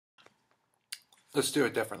Let's do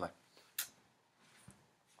it differently.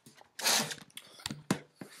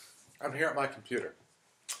 I'm here at my computer.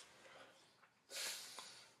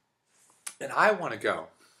 And I want to go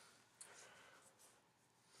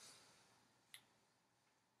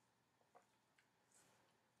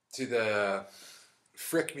to the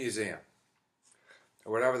Frick Museum,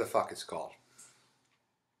 or whatever the fuck it's called.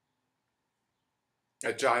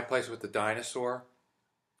 A giant place with the dinosaur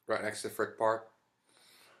right next to Frick Park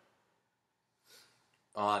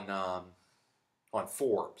on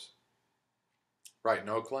Forbes, right in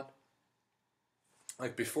Oakland.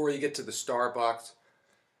 Like before you get to the Starbucks,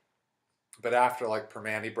 but after like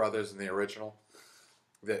Permane Brothers and the original.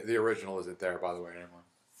 The original isn't there, by the way, anymore.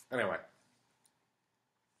 Anyway,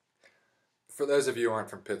 for those of you who aren't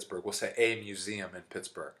from Pittsburgh, we'll say a museum in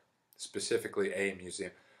Pittsburgh, specifically a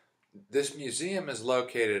museum. This museum is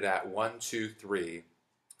located at 123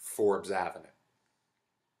 Forbes Avenue.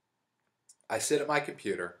 I sit at my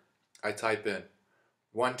computer, I type in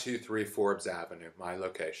 123 Forbes Avenue, my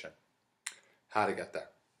location, how to get there.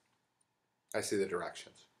 I see the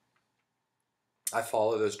directions. I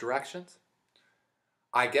follow those directions.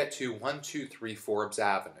 I get to 123 Forbes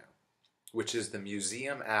Avenue, which is the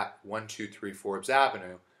museum at 123 Forbes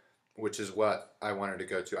Avenue, which is what I wanted to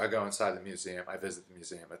go to. I go inside the museum, I visit the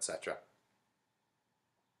museum, etc.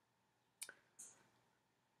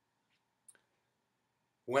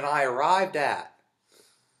 When I arrived at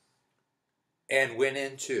and went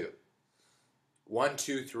into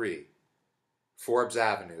 123 Forbes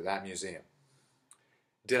Avenue, that museum,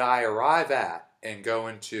 did I arrive at and go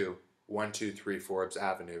into 123 Forbes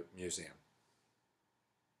Avenue Museum?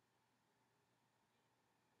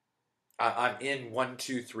 I'm in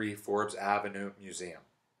 123 Forbes Avenue Museum.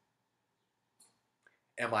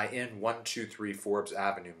 Am I in 123 Forbes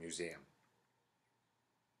Avenue Museum?